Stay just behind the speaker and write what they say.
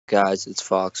Guys, it's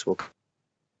Fox. Welcome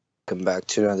back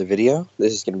to another video.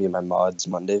 This is going to be my Mods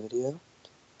Monday video.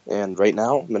 And right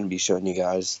now, I'm going to be showing you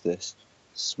guys this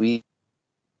sweet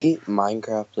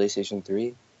Minecraft PlayStation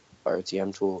 3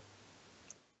 RTM tool.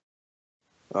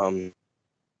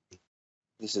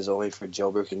 This is only for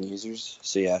jailbroken users.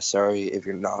 So yeah, sorry if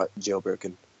you're not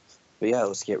jailbroken. But yeah,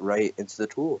 let's get right into the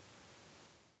tool.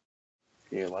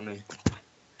 Here, let me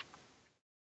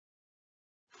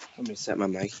set my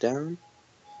mic down.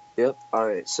 Yep,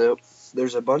 alright, so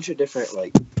there's a bunch of different,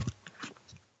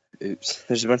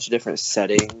 there's a bunch of different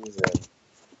settings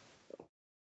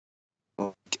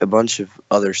and a bunch of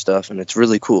other stuff, and it's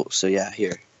really cool. So yeah,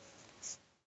 here.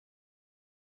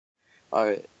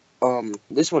 Alright,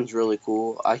 this one's really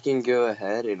cool. I can go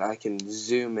ahead and I can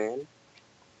zoom in,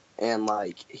 and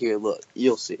here, look,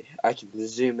 you'll see. I can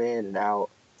zoom in and out.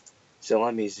 So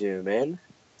let me zoom in.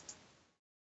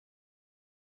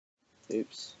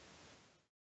 Oops.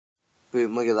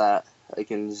 Boom, look at that. I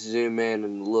can zoom in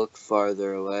and look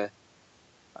farther away.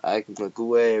 I can look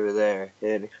way over there,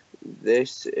 and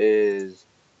this is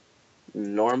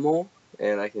normal,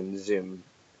 and I can zoom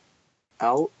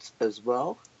out as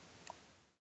well.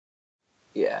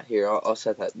 Yeah, here, I'll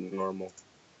set that to normal.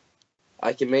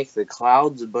 I can make the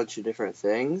clouds a bunch of different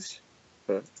things.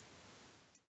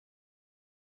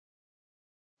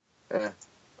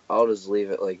 I'll just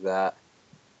leave it like that.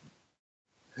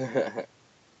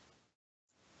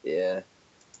 Yeah.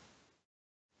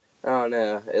 I don't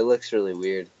know. It looks really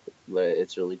weird, but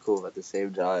it's really cool at the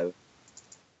same time.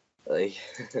 I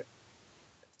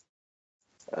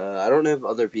don't know if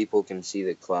other people can see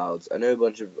the clouds. I know a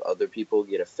bunch of other people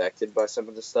get affected by some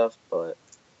of the stuff, but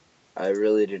I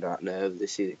really do not know if they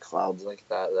see the clouds like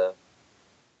that, though.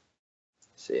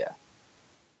 So, yeah.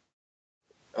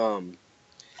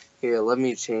 Here, let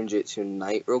me change it to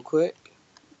night real quick,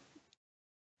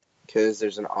 because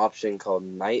there's an option called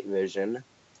night vision.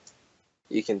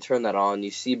 You can turn that on.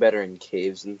 You see better in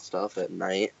caves and stuff at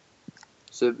night.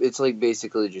 So it's like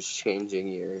basically just changing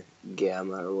your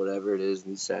gamma or whatever it is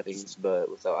in settings,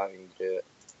 but without having to do it.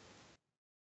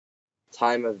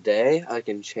 Time of day, I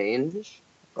can change.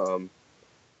 Yep,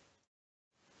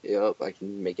 I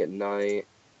can make it night.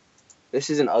 This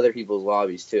is in other people's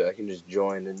lobbies too. I can just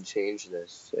join and change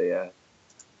this. So yeah.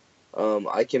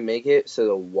 I can make it so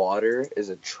the water is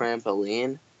a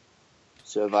trampoline.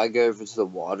 So if I go over to the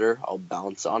water, I'll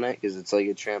bounce on it because it's like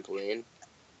a trampoline.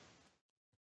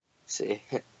 See?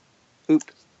 Oop.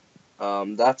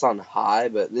 That's on high,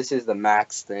 but this is the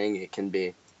max thing it can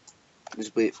be.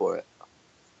 Just wait for it.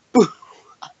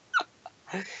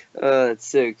 It's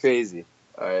so crazy.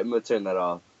 Alright, I'm gonna turn that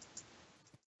off.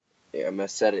 Yeah, I'm gonna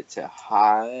set it to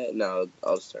high. No,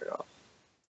 I'll just turn it off.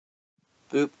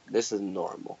 Boop. This is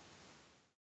normal.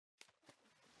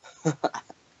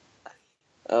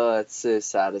 Oh, it's so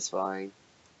satisfying.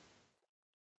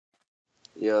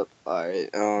 Yep. Alright.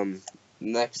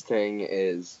 Next thing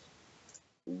is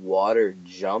water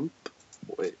jump,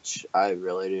 which I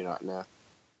really do not know.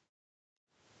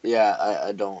 Yeah,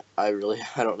 I don't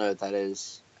know what that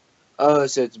is. Oh,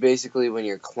 so it's basically when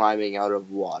you're climbing out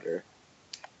of water.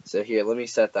 So here, let me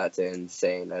set that to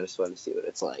insane. I just want to see what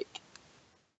it's like.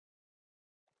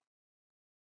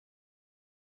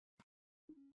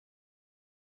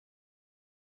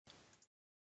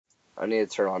 I need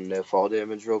to turn on no fall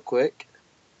damage real quick.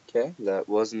 Okay, I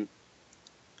wasn't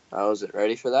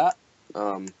ready for that.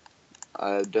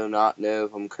 I do not know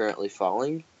if I'm currently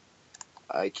falling.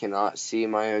 I cannot see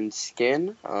my own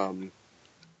skin.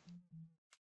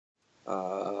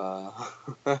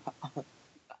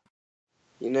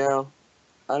 You know,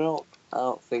 I don't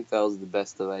think that was the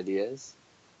best of ideas.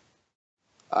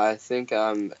 I think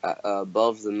I'm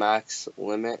above the max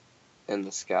limit in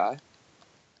the sky.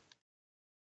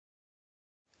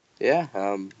 Yeah,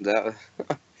 that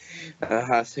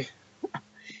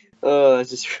oh,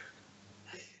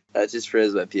 that just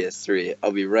froze my PS3.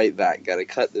 I'll be right back. Gotta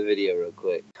cut the video real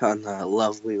quick. On the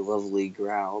lovely, lovely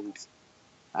ground.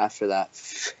 After that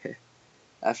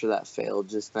failed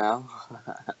just now.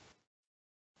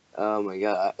 Oh my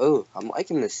god. Oh, I'm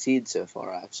liking the seed so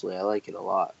far, actually. I like it a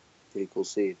lot. Pretty cool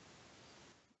seed.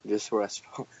 Just where I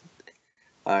spawned.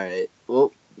 Alright,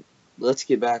 well, let's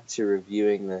get back to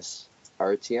reviewing this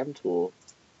RTM tool.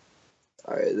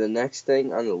 Alright, the next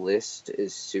thing on the list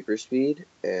is super speed,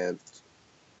 and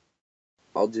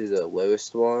I'll do the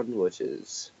lowest one, which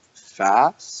is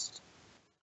fast.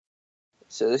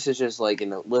 So this is just like a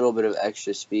little bit of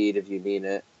extra speed if you need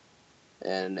it.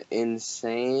 And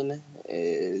insane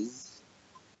is,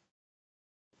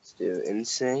 let's do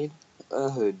insane.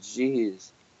 Oh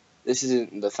jeez, this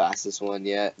isn't the fastest one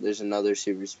yet. There's another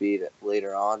super speed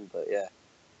later on, but yeah.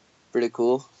 Pretty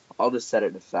cool. I'll just set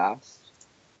it to fast.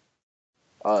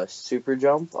 Super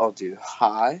jump, I'll do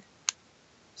high.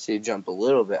 So you jump a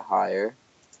little bit higher.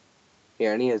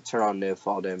 Here, I need to turn on no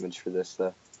fall damage for this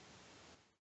though.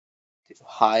 Do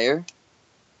higher.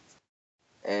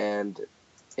 And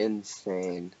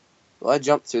insane. Will I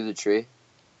jump through the tree?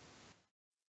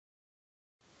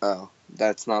 Oh,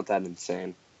 that's not that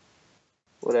insane.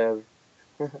 Whatever.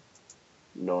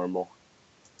 Normal.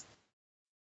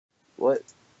 What?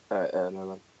 Alright, never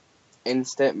mind.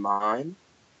 Instant mine.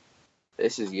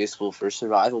 This is useful for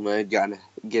survival mode. Gotta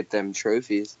get them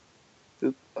trophies.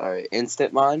 Oop. Alright,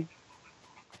 instant mine.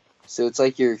 So it's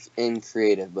like you're in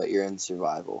creative, but you're in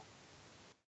survival.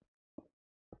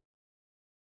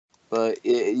 But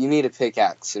you need a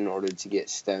pickaxe in order to get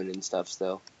stone and stuff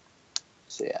still.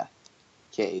 So yeah,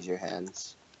 can't use your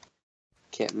hands.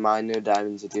 Can't mine no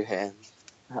diamonds with your hands.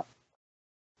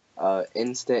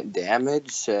 Instant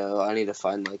damage, so I need to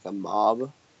find like a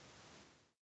mob.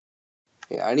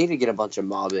 Yeah, I need to get a bunch of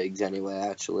mob eggs anyway,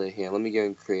 actually. Here, let me go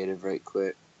in creative right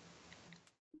quick.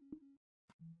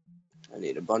 I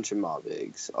need a bunch of mob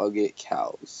eggs. I'll get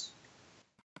cows.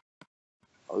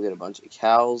 I'll get a bunch of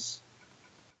cows.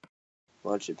 A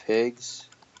bunch of pigs.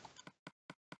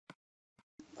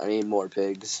 I need more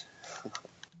pigs.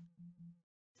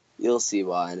 You'll see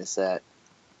why in a sec.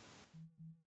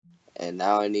 And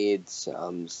now I need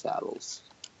some saddles.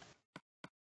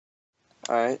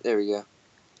 Alright, there we go.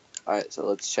 Alright, so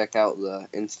let's check out the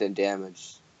instant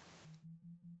damage.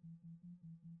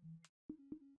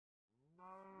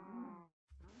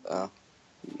 Oh,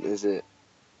 is it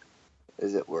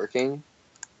working?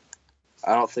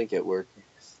 I don't think it worked.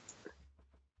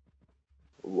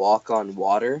 Walk on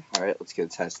water. Alright, let's go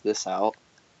test this out.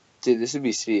 Dude, this would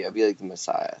be sweet. I'd be like the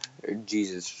Messiah. Or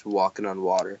Jesus walking on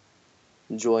water.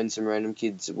 Join some random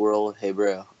kid's world. Hey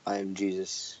bro, I am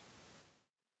Jesus.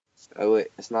 Oh wait,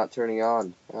 it's not turning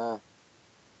on. Ah.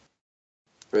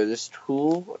 Bro, this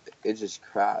tool, it just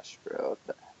crashed, bro. What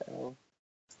the hell?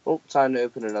 Oh, time to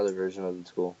open another version of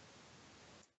the tool.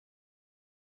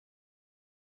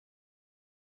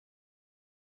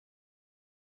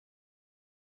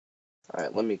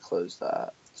 Alright, let me close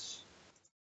that.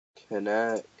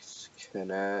 Connect,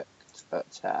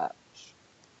 attach.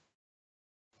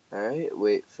 Alright,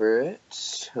 wait for it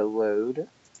to load.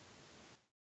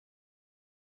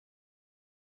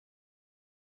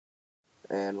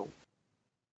 And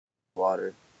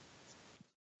water.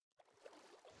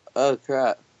 Oh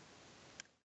crap.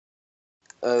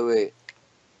 Oh wait.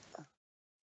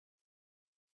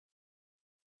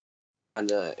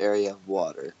 Find an area of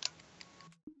water.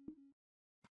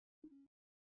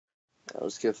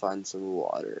 Let's go find some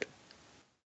water.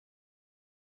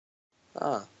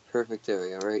 Ah, perfect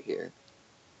area right here.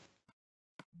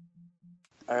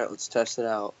 Alright, let's test it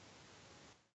out.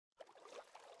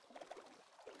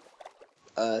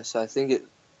 So I think it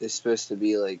is supposed to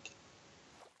be like,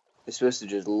 it's supposed to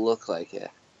just look like it.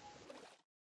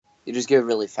 You just get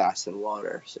really fast in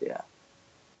water, so yeah.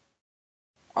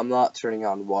 I'm not turning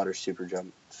on water super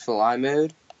jump. Fly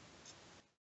mode.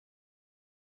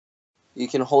 You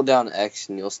can hold down X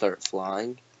and you'll start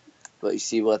flying. But you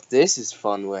see what this is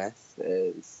fun with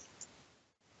is,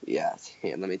 yeah,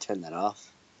 here, let me turn that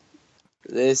off.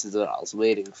 This is what I was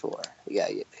waiting for. You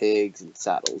gotta get pigs and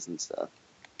saddles and stuff.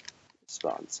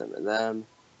 Spawn some of them.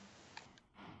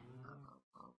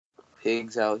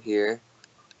 Pigs out here.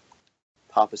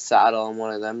 Pop a saddle on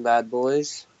one of them bad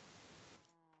boys.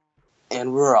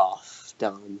 And we're off.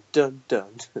 Dun, dun, dun,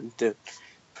 dun, dun.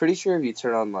 Pretty sure if you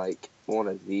turn on, like, one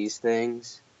of these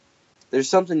things, there's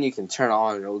something you can turn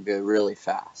on and it'll go really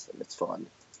fast, and it's fun.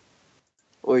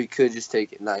 Or you could just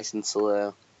take it nice and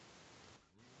slow.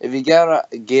 If you get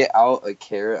out a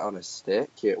carrot on a stick,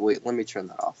 here, wait, let me turn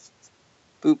that off.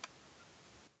 Boop.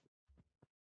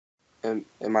 Am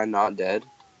I not dead?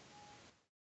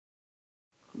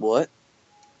 What?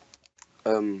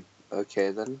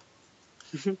 Okay then.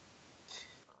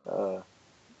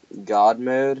 God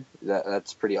mode,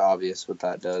 that's pretty obvious what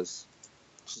that does.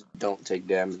 Just don't take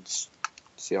damage.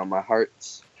 See all my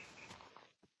hearts?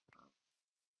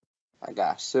 I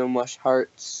got so much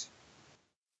hearts.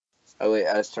 Oh wait,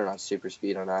 I just turned on super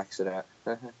speed on accident.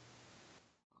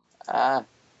 Ah.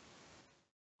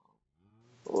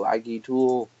 Laggy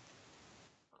tool.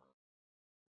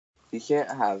 You can't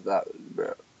have that,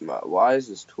 bro. Why is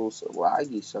this tool so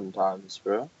laggy sometimes,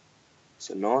 bro? It's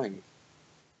annoying.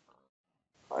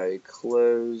 I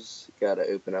close. Gotta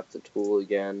open up the tool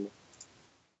again.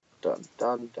 Dun,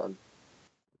 dun, dun.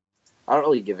 I don't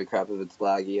really give a crap if it's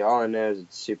laggy. All I know is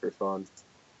it's super fun.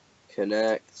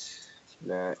 Connect.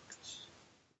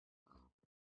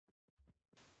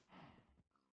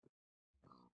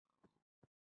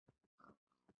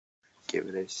 Give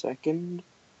it a second.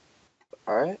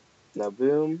 Alright, now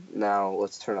boom. Now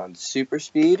let's turn on super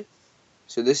speed.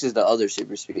 So this is the other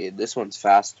super speed. This one's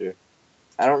faster.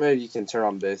 I don't know if you can turn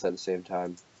on both at the same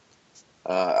time.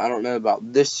 I don't know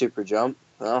about this super jump.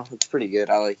 Well, it's pretty good.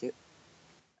 I like it.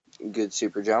 Good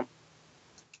super jump.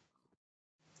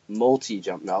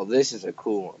 Multi-jump. Now this is a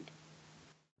cool one.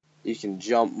 You can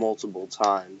jump multiple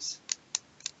times.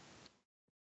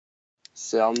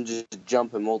 So I'm just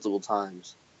jumping multiple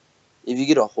times. If you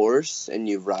get a horse and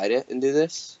you ride it and do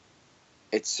this,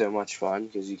 it's so much fun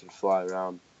because you can fly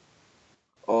around.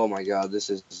 Oh my god, this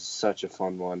is such a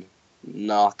fun one.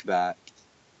 Knockback.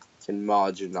 Can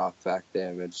mod your knockback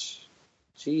damage.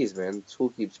 Jeez, man, the tool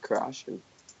keeps crashing.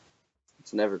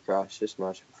 It's never crashed this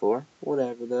much before.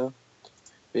 Whatever, though.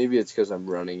 Maybe it's because I'm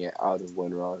running it out of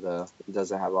WinRAR, though. It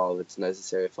doesn't have all of its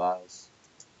necessary files.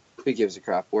 Who gives a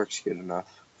crap? Works good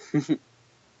enough.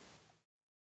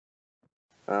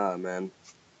 Ah, man.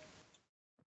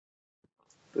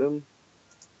 Boom.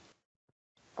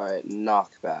 Alright,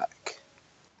 knockback.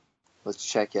 Let's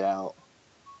check it out.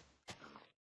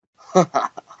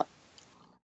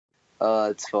 Oh,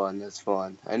 that's fun, that's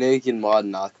fun. I know you can mod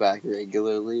knockback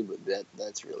regularly, but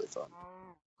that's really fun.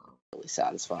 Really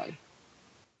satisfying.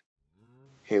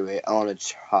 Here, wait, I want to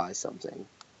try something.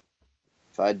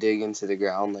 If I dig into the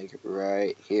ground, like,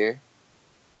 right here.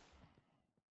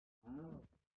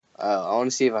 Oh, I want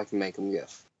to see if I can make them go.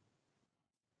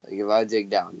 Like, if I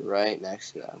dig down right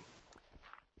next to them,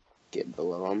 get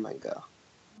below them, and go.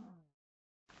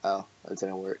 Oh, that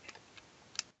didn't work.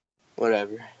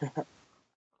 Whatever.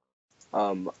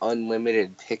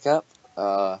 Unlimited pickup.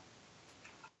 Oh,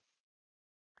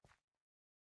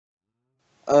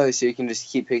 so you can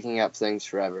just keep picking up things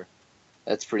forever.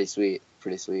 That's pretty sweet.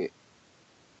 Pretty sweet.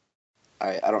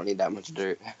 Alright, I don't need that much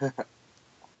dirt.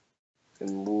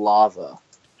 And lava.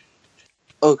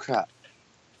 Oh, crap.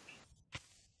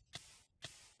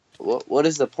 What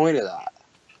is the point of that?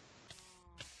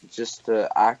 Just to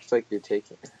act like you're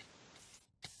taking it.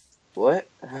 What?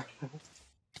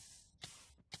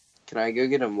 Can I go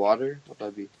get him water? Would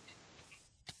that be...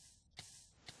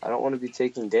 I don't want to be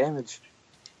taking damage.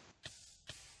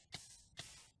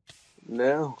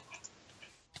 No.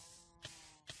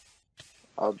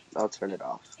 I'll turn it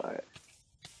off. Alright.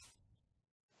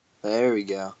 There we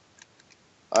go.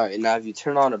 Alright, now if you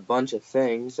turn on a bunch of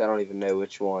things, I don't even know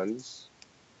which ones.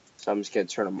 So I'm just gonna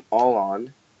turn them all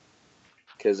on.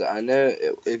 Because I know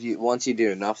once you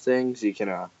do enough things, you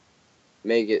can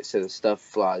make it so the stuff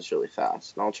flies really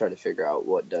fast. And I'll try to figure out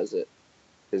what does it.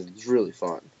 Because it's really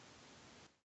fun.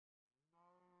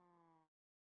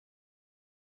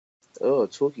 Oh,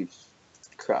 the tool keeps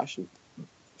crashing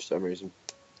for some reason.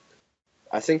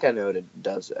 I think I know what it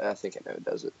does. I think I know it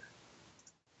does it.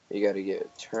 You gotta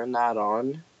turn that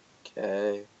on.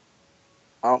 Okay.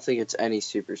 I don't think it's any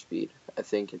super speed. I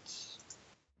think it's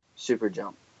super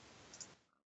jump.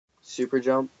 Super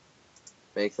jump.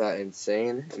 Make that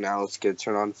insane. And now let's go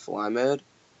turn on fly mode.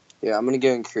 Yeah, I'm gonna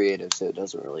go in creative so it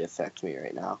doesn't really affect me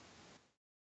right now.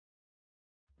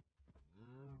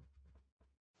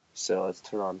 So let's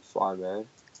turn on fly mode.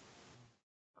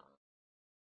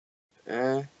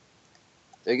 They're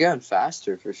going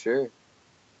faster for sure.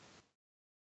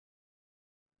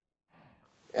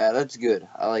 Yeah, that's good.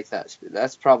 I like that speed.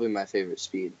 That's probably my favorite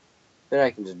speed. Then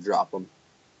I can just drop them.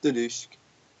 Dadoosh.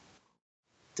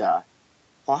 Duh.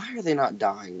 Why are they not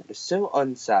dying? That is so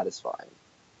unsatisfying.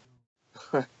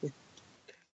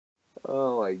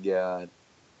 Oh my god.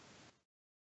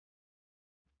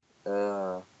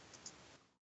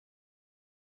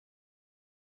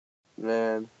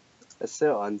 Man, that's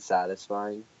so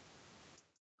unsatisfying.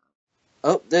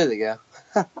 Oh, there they go.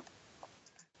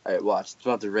 Alright, watch. It's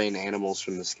about to rain animals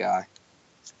from the sky.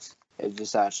 It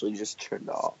just turned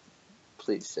off.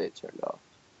 Please say it turned off.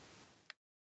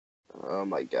 Oh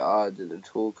my god, did the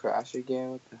tool crash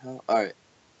again? What the hell? Alright.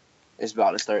 It's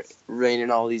about to start raining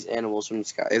all these animals from the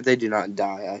sky. If they do not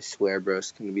die, I swear, bro,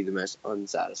 it's going to be the most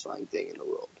unsatisfying thing in the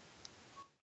world.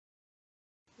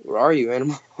 Where are you,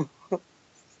 animal?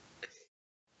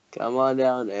 Come on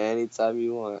down anytime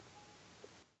you want.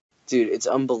 Dude, it's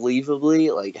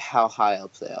unbelievably, like, how high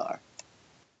up they are.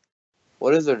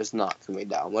 What if they're just not coming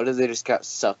down? What if they just got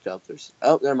sucked up?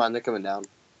 Oh, never mind, they're coming down.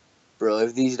 Bro,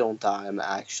 if these don't die, I'm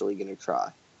actually gonna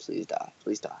cry. Please die.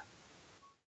 Please die.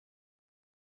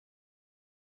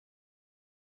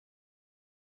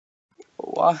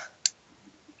 Why?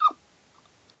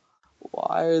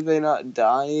 Why are they not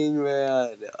dying,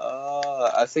 man?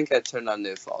 I think I turned on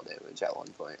no fall damage at one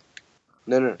point.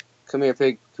 No. Come here,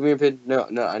 pig. Come here, pig. No,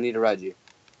 I need to ride you.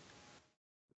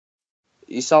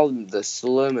 You saw the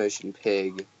slow motion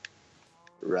pig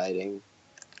riding.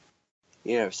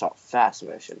 You never saw fast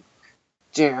motion.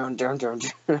 Down, down, down,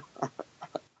 down.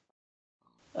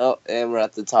 Oh, and we're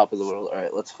at the top of the world.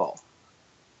 Alright, let's fall.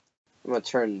 I'm gonna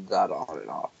turn that on and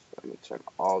off. I'm gonna turn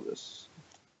all this.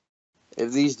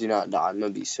 If these do not die, I'm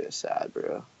gonna be so sad,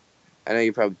 bro. I know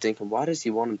you're probably thinking, why does he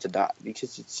want him to die?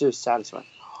 Because it's so satisfying.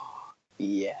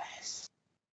 Yes.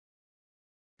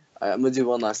 Alright, I'm gonna do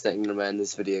one last thing. I'm gonna end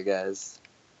this video, guys.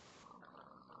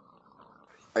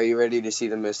 Are you ready to see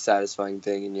the most satisfying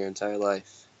thing in your entire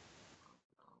life?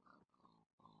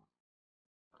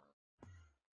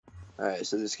 Alright,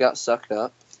 so this got sucked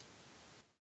up.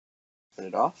 Turn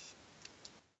it off.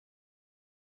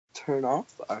 Turn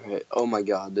off. Alright, oh my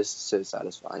god, this is so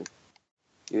satisfying.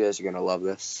 You guys are gonna love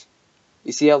this.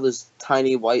 You see all those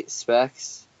tiny white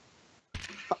specks?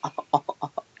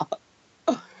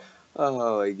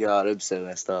 Oh my god, I'm so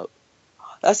messed up.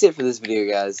 That's it for this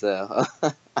video, guys, though.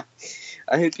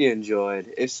 I hope you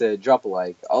enjoyed. If so, drop a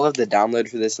like. I'll have the download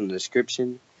for this in the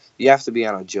description. You have to be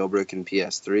on a jailbroken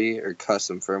PS3 or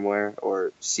custom firmware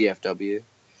or Cfw.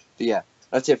 But yeah,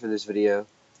 that's it for this video.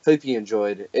 Hope you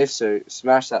enjoyed. If so,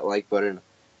 smash that like button.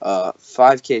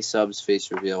 5K subs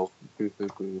face reveal.